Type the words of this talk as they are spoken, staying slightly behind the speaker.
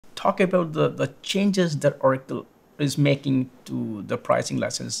talk about the changes that Oracle is making to the pricing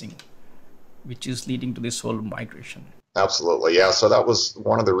licensing, which is leading to this whole migration? Absolutely, yeah. So that was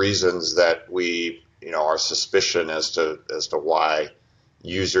one of the reasons that we, our suspicion as to why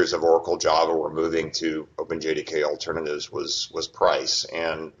users of Oracle Java were moving to OpenJDK alternatives was price,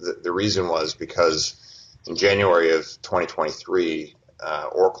 and the reason was because in January of 2023,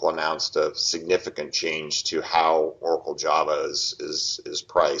 Oracle announced a significant change to how Oracle Java is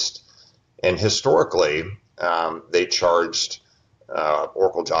priced, and historically they charged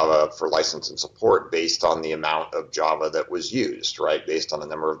Oracle Java for license and support based on the amount of Java that was used, right? Based on the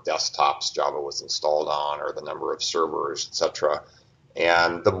number of desktops Java was installed on or the number of servers, etc.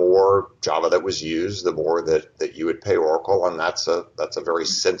 And the more Java that was used, the more that you would pay Oracle, and that's a very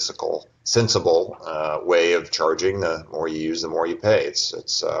sensible way of charging. The more you use, the more you pay.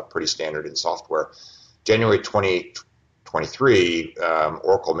 It's pretty standard in software. January 2023,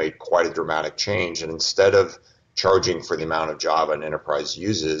 Oracle made quite a dramatic change, and instead of charging for the amount of Java an enterprise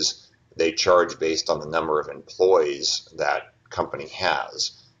uses, they charge based on the number of employees that company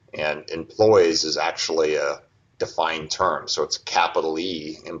has. And employees is actually a defined term. So it's capital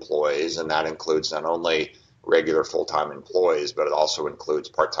E employees, and that includes not only regular full-time employees, but it also includes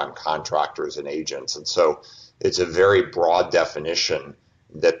part-time contractors and agents. And so it's a very broad definition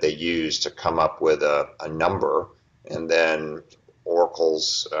that they use to come up with a number, and then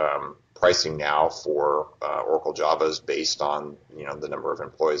Oracle's pricing now for Oracle Java is based on the number of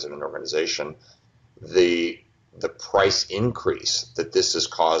employees in an organization. The price increase that this has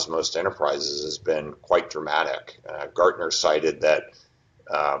caused most enterprises has been quite dramatic. Gartner cited that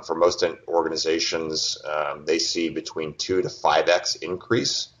for most organizations, they see between 2 to 5x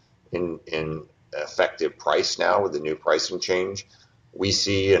increase in effective price now with the new pricing change. We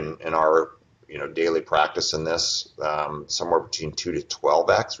see in our daily practice in this, somewhere between 2 to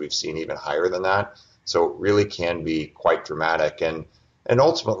 12x. We've seen even higher than that. So it really can be quite dramatic. And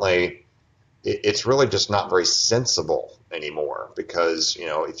ultimately, it's really just not very sensible anymore, because,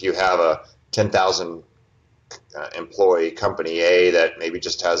 if you have a 10,000 employee company A that maybe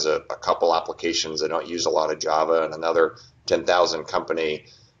just has a couple applications that don't use a lot of Java, and another 10,000 company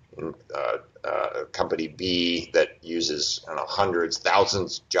B that uses hundreds,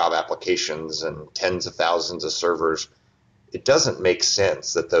 thousands of Java applications and tens of thousands of servers, it doesn't make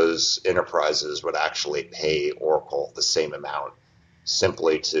sense that those enterprises would actually pay Oracle the same amount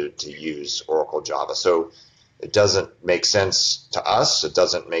simply to use Oracle Java. So it doesn't make sense to us. It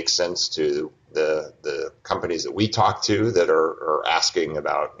doesn't make sense to the companies that we talk to that are asking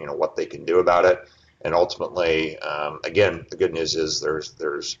about what they can do about it. And ultimately, again, the good news is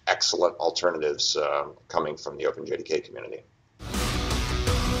there's excellent alternatives coming from the OpenJDK community.